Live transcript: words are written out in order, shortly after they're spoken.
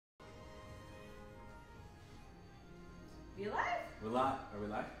We're live. Are we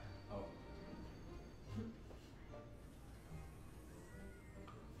live? Oh.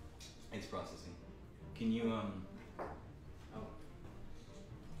 It's processing. Can you Oh.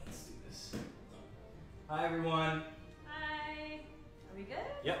 Let's do this. Hi everyone. Hi. Are we good?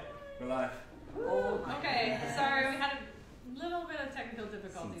 Yep. We're live. Oh, okay. Sorry, we had a little bit of technical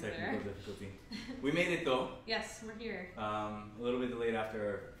difficulties there. Some technical difficulty. We made it though. Yes, we're here. A little bit delayed after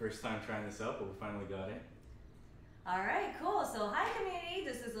our first time trying this out, but we finally got it. Alright, cool. So hi community,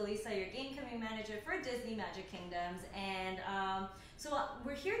 this is Elisa, your game community manager for Disney Magic Kingdoms, and so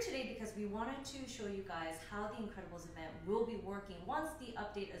we're here today because we wanted to show you guys how the Incredibles event will be working once the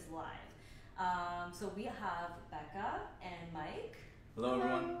update is live. So we have Becca and Mike. Hello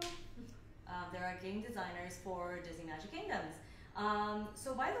everyone. They're our game designers for Disney Magic Kingdoms.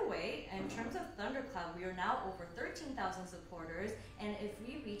 So by the way, in terms of Thundercloud, we are now over 13,000 supporters, and if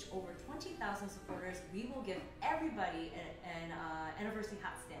we reach over 20,000 supporters, we will give everybody an anniversary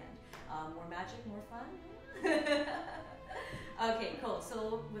hat stand. More magic, more fun. Okay, cool.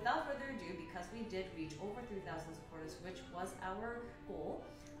 So without further ado, because we did reach over 3,000 supporters, which was our goal,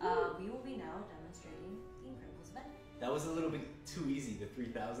 we will be now demonstrating the Incredibles event. That was a little bit too easy, the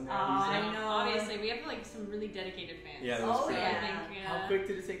 3,000. I know. Obviously, we have like some really dedicated fans. Yeah, that was Oh, yeah. I think, How quick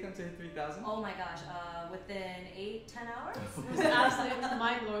did it take them to hit 3,000? Oh my gosh, within 8-10 hours? It was absolutely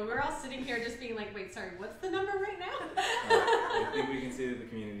mind blowing. We're all sitting here just being like, wait, sorry, what's the number right now? I think we can say that the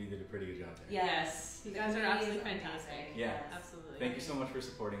community did a pretty good job there. Yes. You The guys are community is absolutely fantastic. amazing. Yeah. Yes. Absolutely. Thank you so much for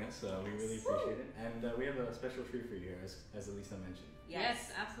supporting us. We really appreciate it. And we have a special treat for you here, as Elisa mentioned.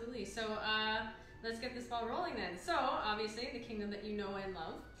 Yes, absolutely. So let's get this ball rolling then. So obviously the kingdom that you know and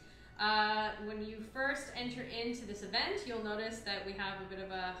love. When you first enter into this event, you'll notice that we have a bit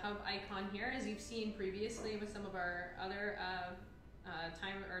of a hub icon here, as you've seen previously with some of our other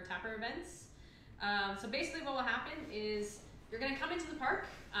time or tapper events. So basically what will happen is you're going to come into the park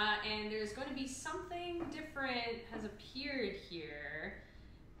and there's going to be something different has appeared here.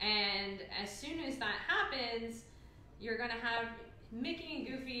 And as soon as that happens, you're going to have Mickey and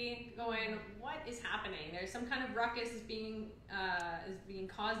Goofy going, what is happening? There's some kind of ruckus is being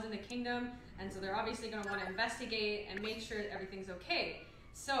caused in the kingdom, and so they're obviously going to want to investigate and make sure that everything's okay.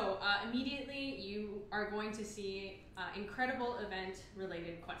 So immediately you are going to see incredible event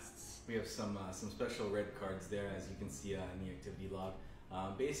related quests. We have some special red cards there, as you can see in the activity log.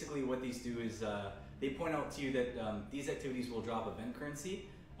 Basically what these do is they point out to you that these activities will drop event currency.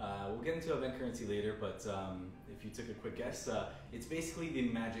 We'll get into event currency later, but if you took a quick guess, it's basically the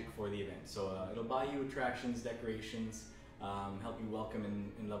magic for the event. So it'll buy you attractions, decorations, help you welcome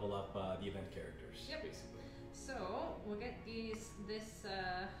and level up the event characters. Yep. Basically. So we'll get this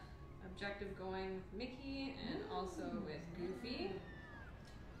objective going with Mickey and also with Goofy.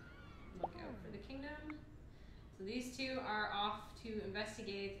 Look out for the kingdom. So these two are off to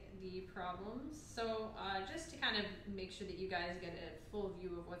investigate the problems. So just to kind of make sure that you guys get a full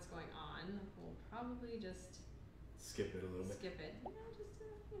view of what's going on, we'll probably just skip it a little bit. skip it.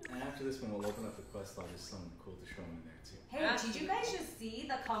 And after this one, we'll open up the quest log. There's something cool to show them in there too. Hey, did you guys just see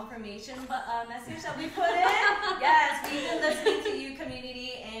the confirmation message that we put in? Yes, we've been listening to you,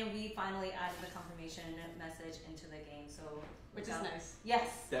 community, and we finally added the confirmation message into the game. So, Which is nice.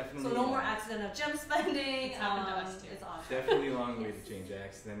 Yes, Definitely. so no more accidental gem spending. It's happened to us too. It's awesome. Definitely a long way to change. I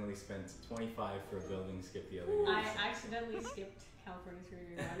accidentally spent 25 for a building, skipped the other one. I accidentally skipped California 3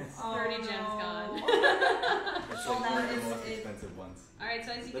 reruns. Oh, 30 gems gone. It's So like now one of the it's- most expensive ones. Alright,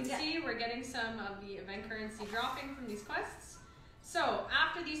 so as you can see, we're getting some of the event currency dropping from these quests. So,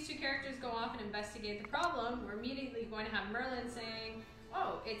 after these two characters go off and investigate the problem, we're immediately going to have Merlin saying,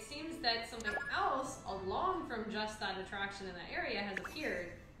 oh, it seems that something else along from just that attraction in that area has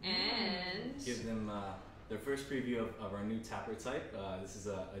appeared. And... Give them their first preview of our new tapper type. This is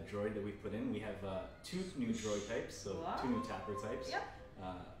a droid that we've put in. We have 2 new droid types, so Wow. 2 new tapper types. Yep.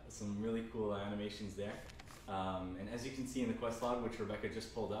 Some really cool animations there. And as you can see in the quest log, which Rebecca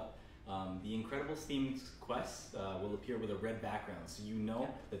just pulled up, the Incredibles themed quests will appear with a red background, so you know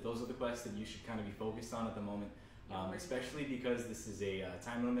that those are the quests that you should kind of be focused on at the moment, especially because this is a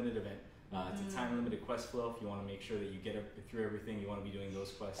time-limited event. It's a time-limited quest flow. If you want to make sure that you get through everything, you want to be doing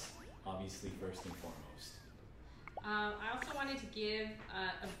those quests, obviously, first and foremost. I also wanted to give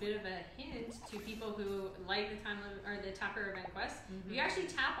a bit of a hint to people who like the time limit or the tapper event quest. If you actually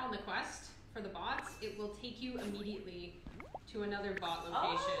tap on the quest for the bots, it will take you immediately to another bot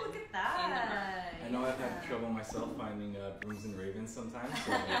location. Oh, look at that. I know I've had trouble myself finding brooms and ravens sometimes,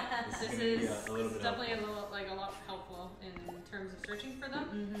 so This is going to be is a little bit definitely helpful. a lot helpful in terms of searching for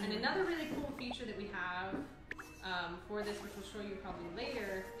them. And another really cool feature that we have for this, which we'll show you probably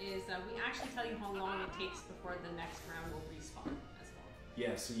later, is we actually tell you how long it takes before the next round will respawn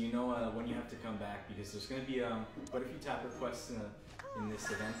Yeah, so you know when you have to come back, because there's going to be quite a few tapper quests in this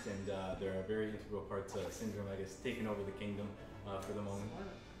event, and they're a very integral part to Syndrome, I guess, taking over the kingdom for the moment.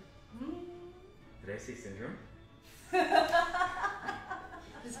 Did I say Syndrome?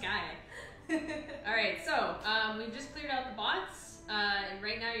 This guy. Alright, so we've just cleared out the bots, and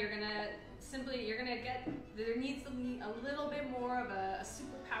right now you're gonna get, there needs to be a little bit more of a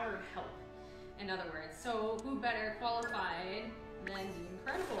superpowered help, in other words. So who better qualified than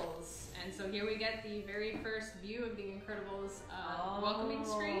the Incredibles? And so here we get the very first view of the Incredibles welcoming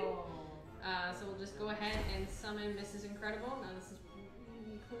screen. So we'll just go ahead and summon Mrs. Incredible. Now this is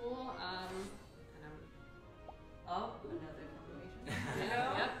really cool. Another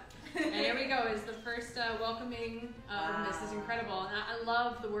confirmation. Yep. And here we go, is the first welcoming of Mrs. Incredible. And I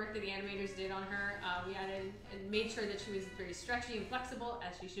love the work that the animators did on her. We added and made sure that she was very stretchy and flexible,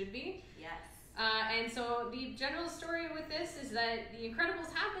 as she should be. Yes. And so the general story with this is that the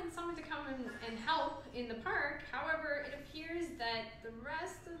Incredibles have been summoned to come and help in the park. However, it appears that the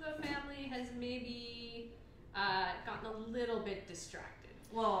rest of the family has maybe gotten a little bit distracted.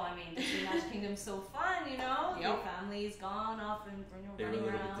 Well, I mean, Disney Magic Kingdom's so fun, you know? Yep. Your family's gone off and They were a running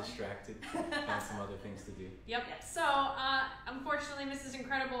little around. bit distracted, found some other things to do. Yep. Yes. So, unfortunately, Mrs.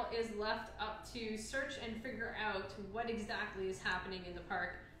 Incredible is left up to search and figure out what exactly is happening in the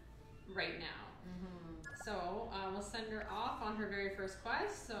park right now. So, we'll send her off on her very first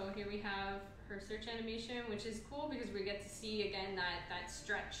quest. So here we have her search animation, which is cool because we get to see again that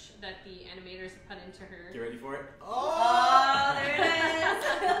stretch that the animators have put into her. You ready for it? Oh, there it is!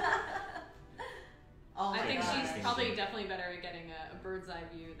 Oh I my think God. she's probably definitely better at getting a bird's eye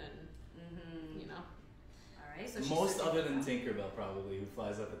view than, you know. Alright, so she's Most searching other for than them. Tinkerbell, probably, who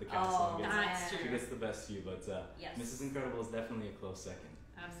flies up at the castle and that's gets, true. she gets the best view, but Yes. Mrs. Incredible is definitely a close second.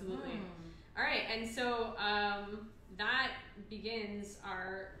 Absolutely. All right, and so that begins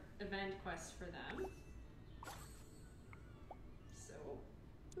our event quest for them. So,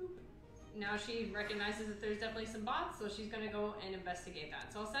 boop. Now she recognizes that there's definitely some bots, so she's going to go and investigate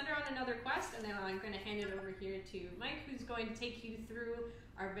that. So I'll send her on another quest, and then I'm going to hand it over here to Mike, who's going to take you through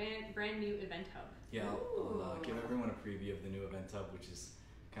our brand new event hub. Yeah, I'll give everyone a preview of the new event hub, which is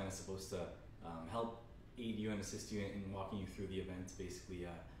kind of supposed to help aid you and assist you in walking you through the event. Basically,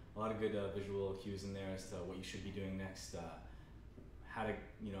 a lot of good visual cues in there as to what you should be doing next, how to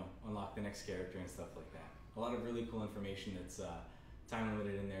unlock the next character and stuff like that. A lot of really cool information that's time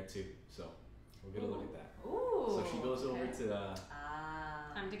limited in there too. So we'll get a look at that. Ooh, So she goes over to.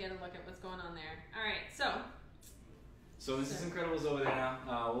 Time to get a look at what's going on there. All right, So Mrs. Incredible's over there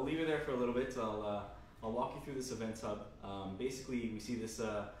now. We'll leave her there for a little bit. I'll walk you through this event hub. Basically, we see this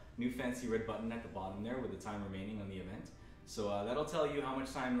new fancy red button at the bottom there with the time remaining on the event. So that'll tell you how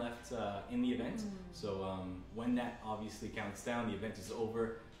much time left in the event. So when that obviously counts down, the event is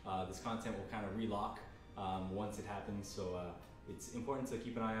over. This content will kind of relock once it happens. So it's important to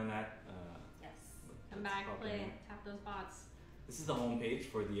keep an eye on that. Yes. come back, play, tap those bots. This is the home page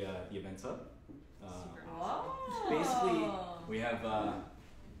for the events hub. Super Oh. Basically, we have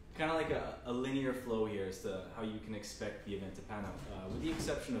kind of like a linear flow here as to how you can expect the event to pan out, with the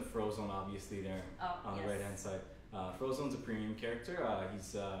exception of Frozone, obviously, there on the right-hand side. Frozone's a premium character.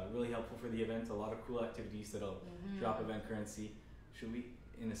 He's really helpful for the event. A lot of cool activities that'll drop event currency. Should we,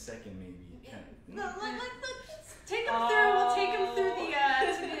 in a second, maybe? Let's take them through. We'll take them through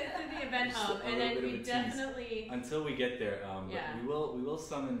the event Just hub, a and little then bit of we a tease. definitely, Until we get there, Yeah. but we will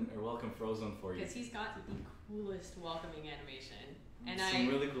summon or welcome Frozone for you. because he's got the coolest welcoming animation, and Some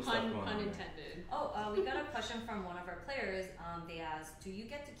really cool stuff going on pun there. intended. Oh, we got a question from one of our players. They asked, do you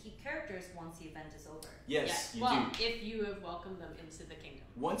get to keep characters once the event is over? Yes, you well, do. if you have welcomed them into the kingdom.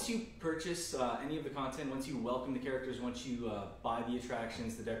 Once you purchase any of the content, once you welcome the characters, once you buy the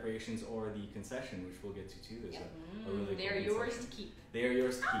attractions, the decorations, or the concession, which we'll get to too, there's a really They're cool yours concession. to keep. They are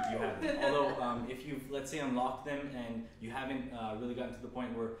yours to keep. You have them. Although, if you've, let's say, unlocked them and you haven't really gotten to the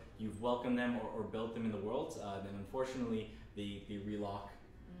point where you've welcomed them or built them in the world, then unfortunately they relock.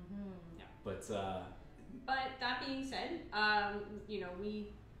 But that being said, we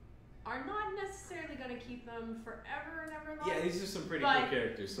are not necessarily going to keep them forever and ever long. yeah, these are some pretty But cool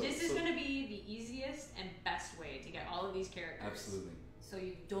characters. So, this is going to be the easiest and best way to get all of these characters. absolutely. So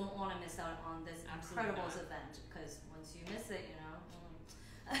you don't want to miss out on this Absolutely Incredibles not. event, because once you miss it,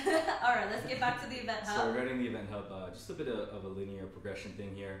 All right, let's get back to the event hub. So regarding the event hub, just a bit of a linear progression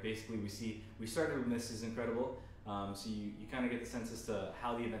thing here. Basically, we started with Mrs. Incredible, so you kind of get the sense as to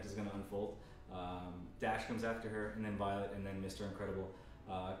how the event is going to unfold. Dash comes after her, and then Violet, and then Mr. Incredible.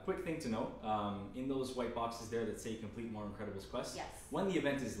 Quick thing to note, in those white boxes there that say complete more Incredibles quests, Yes. when the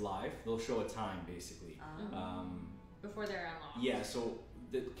event is live, they'll show a time basically. before they're unlocked. Yeah, so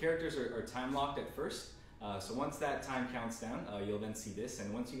the characters are time locked at first. So once that time counts down, you'll then see this,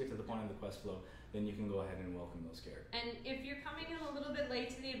 and once you get to the point of the quest flow, then you can go ahead and welcome those characters. And if you're coming in a little bit late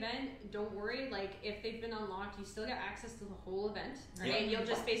to the event, don't worry. Like, if they've been unlocked, you still get access to the whole event, right? Yeah. And you'll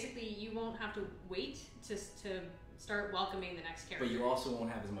just basically, you won't have to wait to start welcoming the next character. But you also won't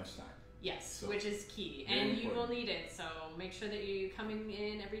have as much time. Yes, So, which is key, very and you important. will need it. So make sure that you're coming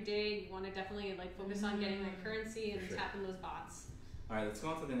in every day. You want to definitely like focus on getting that currency and For sure. tapping those bots. All right, let's go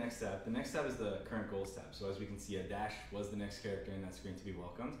on to the next tab. The next tab is the current goals tab. So as we can see, a dash was the next character in that screen to be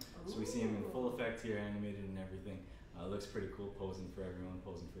welcomed. So we see him in full effect here, animated and everything. Looks pretty cool, posing for everyone,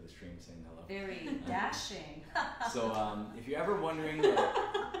 posing for the stream, saying hello. Very dashing. So if you're ever wondering,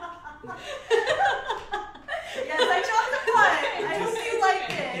 Yes, I dropped the one. I hope you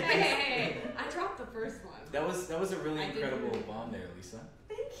liked it. Hey, I dropped the first one. that was a really I did incredible really bomb there, Lisa.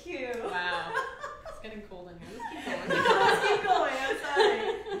 Thank you. Wow, it's getting cold in here. Let's keep going. Let's keep going. I'm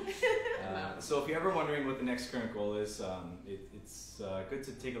sorry. So if you're ever wondering what the next current goal is, it's good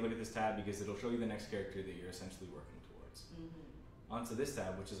to take a look at this tab because it'll show you the next character that you're essentially working towards. Onto this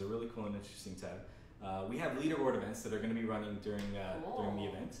tab, which is a really cool and interesting tab. We have leaderboard events that are going to be running during the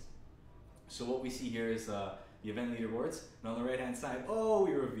event. So what we see here is the event leaderboards, and on the right hand side,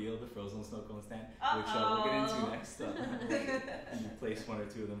 we reveal the Frozen Snow Cone stand, which we'll get into next. You place one or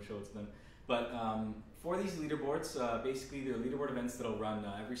two of them, show it to them. But for these leaderboards, basically they're leaderboard events that'll run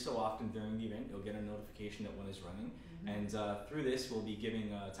every so often during the event. You'll get a notification that one is running, and through this we'll be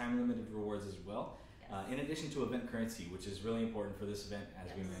giving time limited rewards as well. In addition to event currency, which is really important for this event,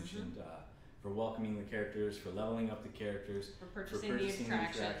 as we mentioned, for welcoming the characters, for leveling up the characters, For purchasing the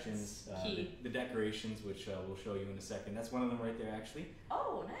attractions. Key. the decorations, which we'll show you in a second. That's one of them right there, actually.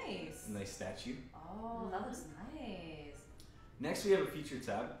 Oh, nice. A nice statue. Oh, that looks nice. Next, we have a feature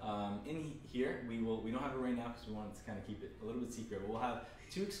tab. In here, we don't have it right now because we wanted to kind of keep it a little bit secret. But we'll have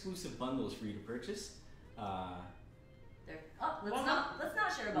 2 exclusive bundles for you to purchase. Let's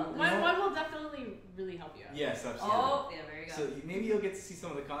not share about this. One will definitely really help you out. Yes, absolutely. Oh, yeah, there you go. So maybe you'll get to see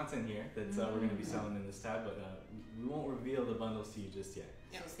some of the content here that we're going to be selling in this tab, but we won't reveal the bundles to you just yet.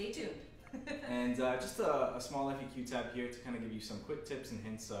 So stay tuned. And just a small FAQ tab here to kind of give you some quick tips and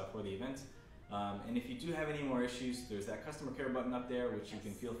hints for the event. And if you do have any more issues, there's that customer care button up there, which you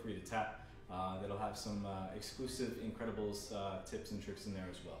can feel free to tap. That'll have some exclusive Incredibles tips and tricks in there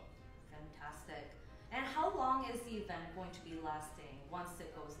as well. Fantastic. And how long is the event going to be lasting once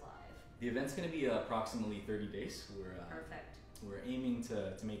it goes live? The event's going to be approximately 30 days. Perfect. We're aiming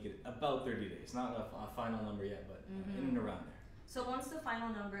to make it about 30 days. Not a final number yet, but in and around there. So once the final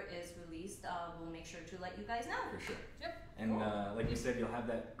number is released, we'll make sure to let you guys know. For sure. Yep. And like you said, you'll have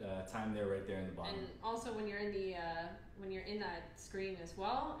that time there right there in the bottom. And also when you're in the in that screen as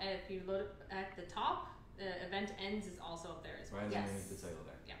well, if you load it at the top, the event ends is also up there as well. Right Yes. underneath the title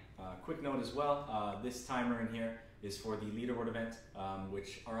there. Yeah. Quick note as well, this timer in here is for the leaderboard event,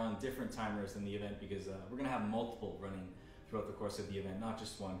 which are on different timers than the event because we're going to have multiple running throughout the course of the event, not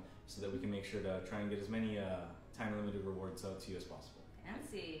just one, so that we can make sure to try and get as many time limited rewards out to you as possible.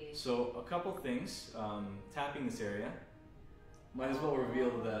 Fancy. So a couple things, tapping this area, might as well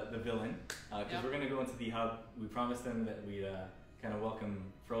reveal the villain, because we're going to go into the hub. We promised them that we'd kind of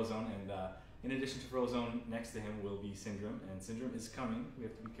welcome Frozone, and in addition to Frozone, next to him will be Syndrome, and Syndrome is coming. We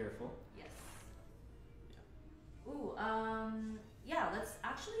have to be careful. Yes. Ooh, yeah, let's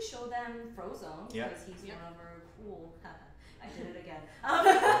actually show them Frozone because he's one of our cool. I did it again.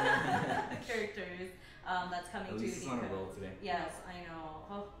 Characters that's coming At to least it's on a roll today. Yes, I know.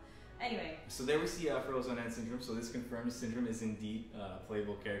 Oh. Anyway. So there we see Frozone and Syndrome. So this confirms Syndrome is indeed a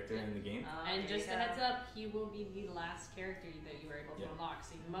playable character in the game. And just a heads up, he will be the last character that you were able to unlock.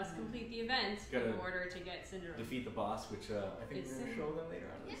 So you must complete the event in order to get Syndrome. Defeat the boss, which I think we're going to show them later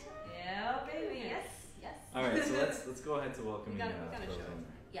on. Yeah, baby. Yes, yes. All right, so let's go ahead to welcome we gotta show Frozone.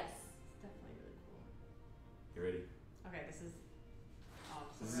 it. Yes. It's definitely really cool. You ready? Okay, this is. Oh, I'm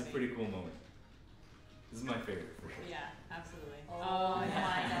so This is a ready. pretty cool moment. This is my favorite for sure. Yeah, absolutely. Oh my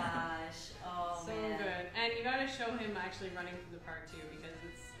gosh. Oh so man. good. And you gotta show him actually running through the park too because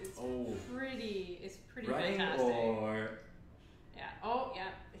it's pretty Running fantastic. or Yeah. Oh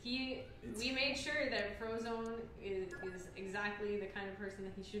yeah. We made sure that Frozone is exactly the kind of person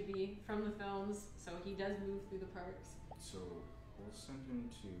that he should be from the films, so he does move through the parks. so we'll send him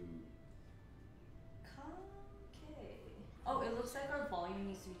to. Okay. Oh, it looks like our volume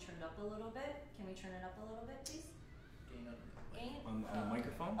needs to be turned up a little bit. Can we turn it up a little bit, please? Gain? On the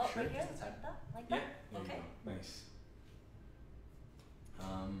microphone? Oh, Sure. right here? Like that? Like Yeah. that? There Okay. you go. Nice.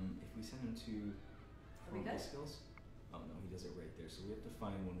 If we send him to Are we good? skills. Oh no, he does it right there. So we have to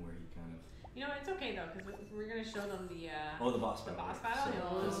find one where he kind of. You know, it's okay though, because we're gonna show them the Oh, the boss battle. the boss right? battle. So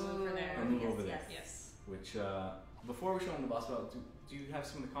and we'll just move for there. I'll move over there. Yes. Which, before we show them the boss battle, do you have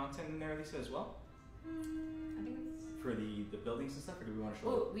some of the content in there, Lisa, as well? I think it's For the buildings and stuff, or do we want to show?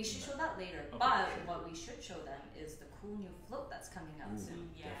 Oh, we should show that later. Okay, But sure. what we should show them is the cool new float that's coming out Ooh. soon.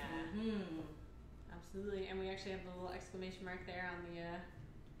 yeah. Definitely. Absolutely, and we actually have the little exclamation mark there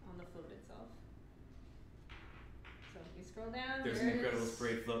on the float itself. So if you scroll down, There's there an it incredible is.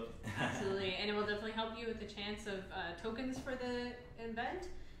 parade float. Absolutely, and it will definitely help you with the chance of tokens for the event,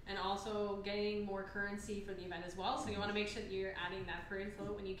 and also getting more currency for the event as well. So you want to make sure that you're adding that parade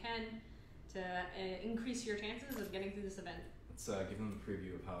float when you can to increase your chances of getting through this event. Let's give them a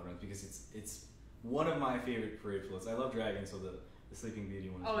preview of how it runs, because it's one of my favorite parade floats. I love dragons, so the Sleeping Beauty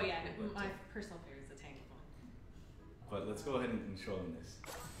one is Oh really yeah, cool, but, my personal favorite is the tank one. but let's go ahead and show them this.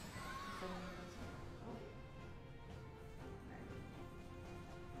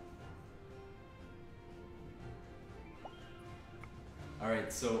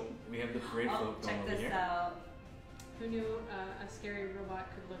 Alright, so we have the parade Oh, float going check over this here. out. Who knew a scary robot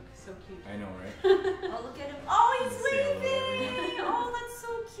could look so cute? I know, right? Oh, look at him. Oh, he's Let's say hello to waving. everyone. Oh, that's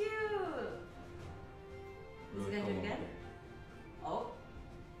so cute. Really Is he gonna do it cool again? moment Oh.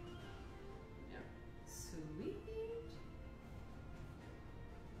 Yep. Sweet.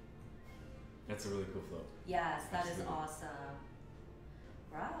 That's a really cool float. Yes, that is Absolutely. awesome.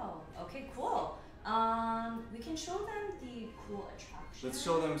 Wow. Okay, cool. We can show them the cool attraction. Let's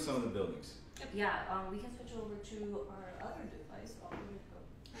show them some of the buildings. Yeah, we can switch over to our other device. Oh, where did it go?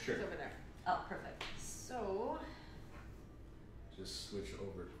 Sure. It's over there. Oh, perfect. So, Just switch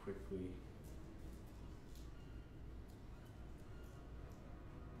over quickly.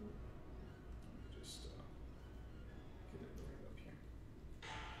 Just get it right up here.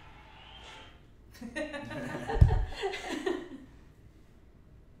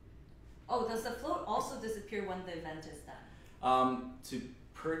 Oh, does the float also disappear when the event is done? To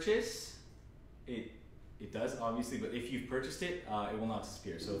purchase, it does obviously, but if you've purchased it, it will not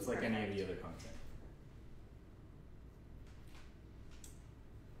disappear. So it's like any of the other content.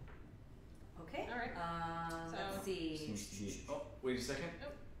 Okay. all right. So- Let's see. Seems to be. Oh, wait a second.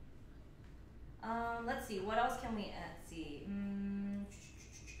 Let's see. What else can we see?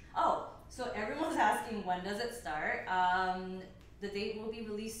 Oh, so everyone's asking when does it start? The date will be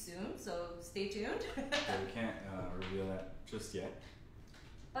released soon, so stay tuned. So we can't reveal that just yet.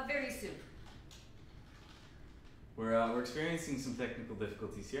 But very soon. We're experiencing some technical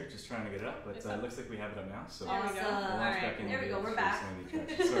difficulties here, just trying to get it up, but It's it up. looks like we have it up now. So There we go. we'll Awesome. launch Alright, back in there we and go, be able we're to show back. some of the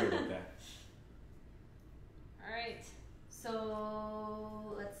attractions. Sorry about that. All right.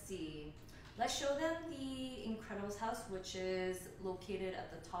 So let's see. Let's show them the Incredibles house, which is located at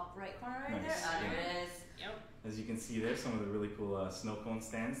the top right corner right Nice. there. There Yeah. it is. Yep. As you can see there, some of the really cool snow cone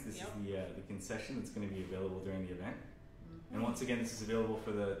stands. This Yep. is the concession that's going to be available during the event. Mm-hmm. And once again, this is available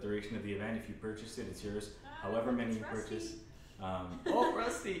for the duration of the event. If you purchase it, it's yours. However many you it's Rusty. purchase. Oh,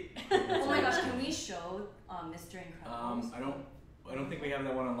 Rusty! Oh my gosh, can we show Mr. Incredibles? I don't think we have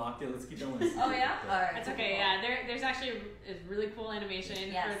that one unlocked yet. Let's keep that one. Oh yeah? Alright. That's okay. Yeah, there's actually a really cool animation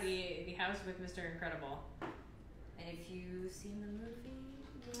Yes. for the house with Mr. Incredible. And if you've seen the movie,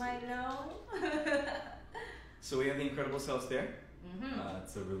 you might know. So we have the Incredibles house there. Mm-hmm.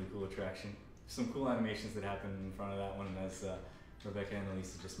 It's a really cool attraction. Some cool animations that happen in front of that one, as Rebecca and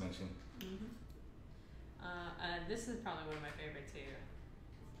Elisa just mentioned. Mm-hmm. This is probably one of my favorite too.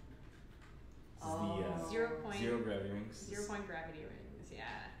 This is the 0 point zero gravity rings. 0 point gravity rings. Yeah.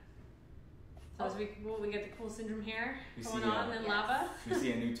 So as we get the cool syndrome here We going see, on in yes. lava. We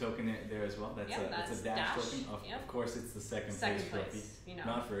see a new token there as well. That's Yep, that's a that's dash, dash. token. Of Yep. course, it's the second Second place trophy, place, you know.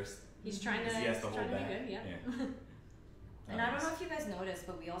 not first. He's trying to, Because he has he's to hold trying to be back. good. Yeah. And I don't know if you guys noticed,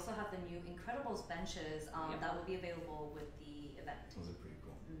 but we also have the new Incredibles benches Yep. that will be available with the event. Those are pretty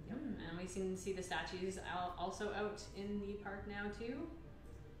cool. Yep. And we can see the statues also out in the park now too.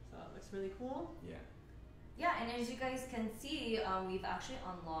 So it looks really cool. Yeah. Yeah, and as you guys can see, we've actually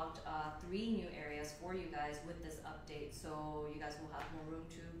unlocked 3 new areas for you guys with this update, so you guys will have more room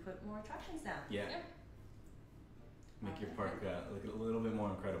to put more attractions down. Yeah. Yep. Make your park look a little bit more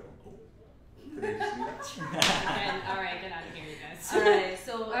incredible. Oh. Did I just do that? Again, all right, get out of here, you guys. Alright,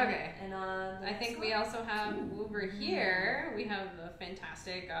 so Okay. and the I next think one? we also have over here, we have the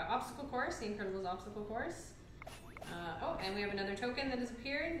fantastic obstacle course, the Incredibles obstacle course. Oh, and we have another token that has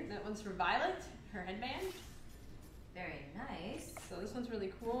appeared. That one's for Violet, her headband. Very nice. So this one's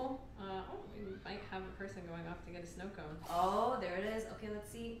really cool. Oh, we might have a person going off to get a snow cone. Oh, there it is. Okay, let's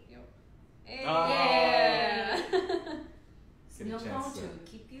see. Hey. Oh. Yeah. Get a Snow chance cone to to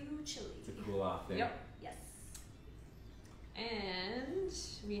keep you chilly. cool off there. Yep. Yes. And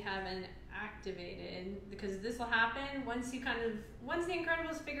we haven't activated, because this will happen once the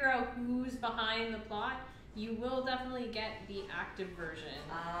Incredibles figure out who's behind the plot. You will definitely get the active version.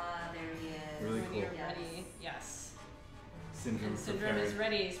 Ah, there he is. Really when cool. you're ready. Yes. Syndrome, And Syndrome is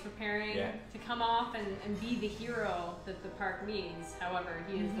ready. He's preparing to come off and be the hero that the park needs. However,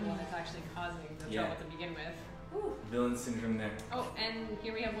 he is the one that's actually causing the trouble to begin with. Ooh. Villain Syndrome there. Oh, and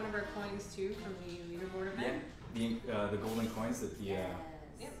here we have one of our coins too from the leaderboard event. The golden coins that the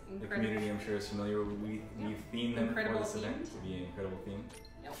the community, I'm sure, is familiar with. We've themed them for this event to be an incredible theme.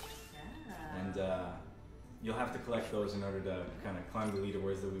 Yep. Yeah. And you'll have to collect those in order to kind of climb the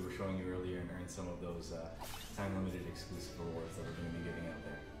leaderboards that we were showing you earlier and earn some of those time-limited exclusive rewards that we're going to be giving out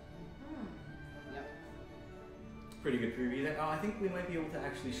there. Yep. Pretty good preview there. Oh, I think we might be able to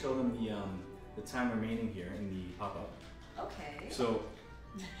actually show them the time remaining here in the pop-up. Okay. So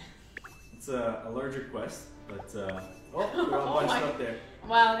it's a larger quest, but they're all bunched up there.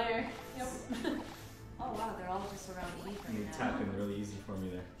 Wow, there. Yep. Oh wow, they're all just around E And you right tap now. in really easy for me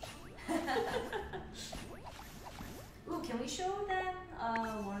there. Ooh, can we show them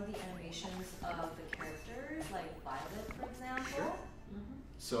one of the animations of the characters, like Violet, for example? Sure.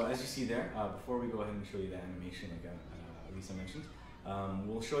 So as you see there, before we go ahead and show you the animation, like Lisa mentioned,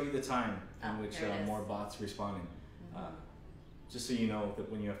 we'll show you the time in which more bots responding. Just so you know that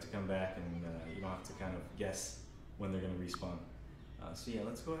when you have to come back and you don't have to kind of guess when they're going to respawn. So yeah,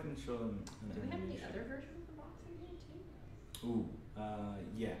 let's go ahead and show them an Do we have animation. any other version of the box in here too? Ooh,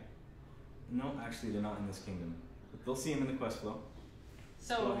 yeah. No, actually they're not in this kingdom. But they'll see them in the quest flow. Go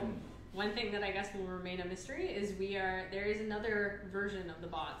So ahead and- one thing that I guess will remain a mystery is there is another version of the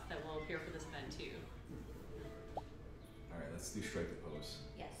bots that will appear for this event too. Alright, let's do strike the pose.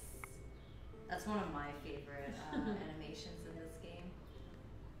 Yes. That's one of my favorite animations in this game.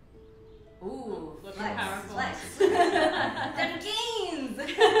 Ooh, Looking flex, powerful. flex. Them gains!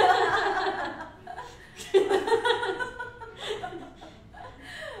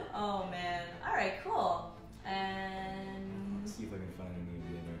 Oh man. Alright, cool. And Let's see if I can find any of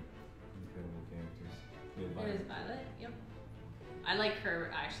the other incredible characters. We have There's Violet. Violet. Yep. I like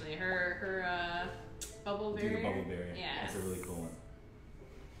her actually. Her bubble Do the barrier. bubble barrier. Yeah. That's a really cool one.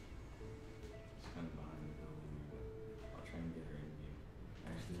 She's kind of behind the building, but I'll try and get her in view.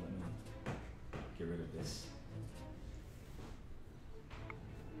 Actually, let me get rid of this.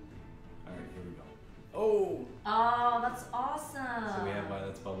 Alright, here we go. Oh! oh, that's awesome. So we have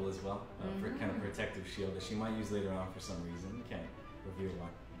Violet's bubble as well, for kind of protective shield that she might use later on for some reason. Can't reveal why.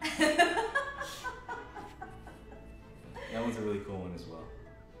 That one's a really cool one as well.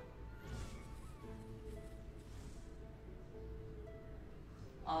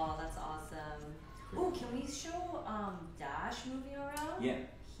 Oh, that's awesome. Oh, can we show Dash moving around? Yeah.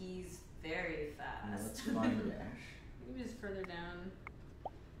 He's very Now fast. let's find Dash. Maybe just further down.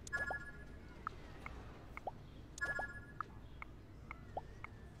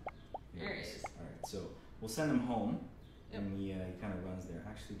 There he is. Alright, so we'll send him home. Yep. And he kind of runs there.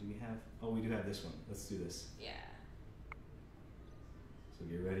 Actually, do we have... Oh, we do have this one. Let's do this. Yeah. So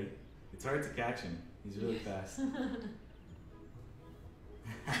get ready. It's hard to catch him. He's really fast.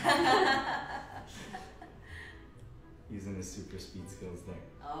 Using his super speed skills there.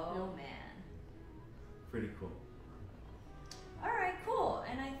 Oh man. Pretty cool. Alright, cool.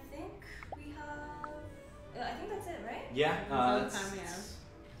 And I think we have... I think that's it, right? Yeah. That's all the time we have.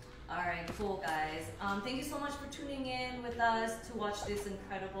 Alright, cool guys. Thank you so much for tuning in with us to watch this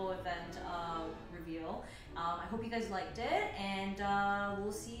incredible event reveal. I hope you guys liked it, and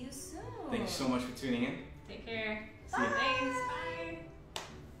we'll see you soon. Thanks so much for tuning in. Take care. See ya. Thanks. Bye.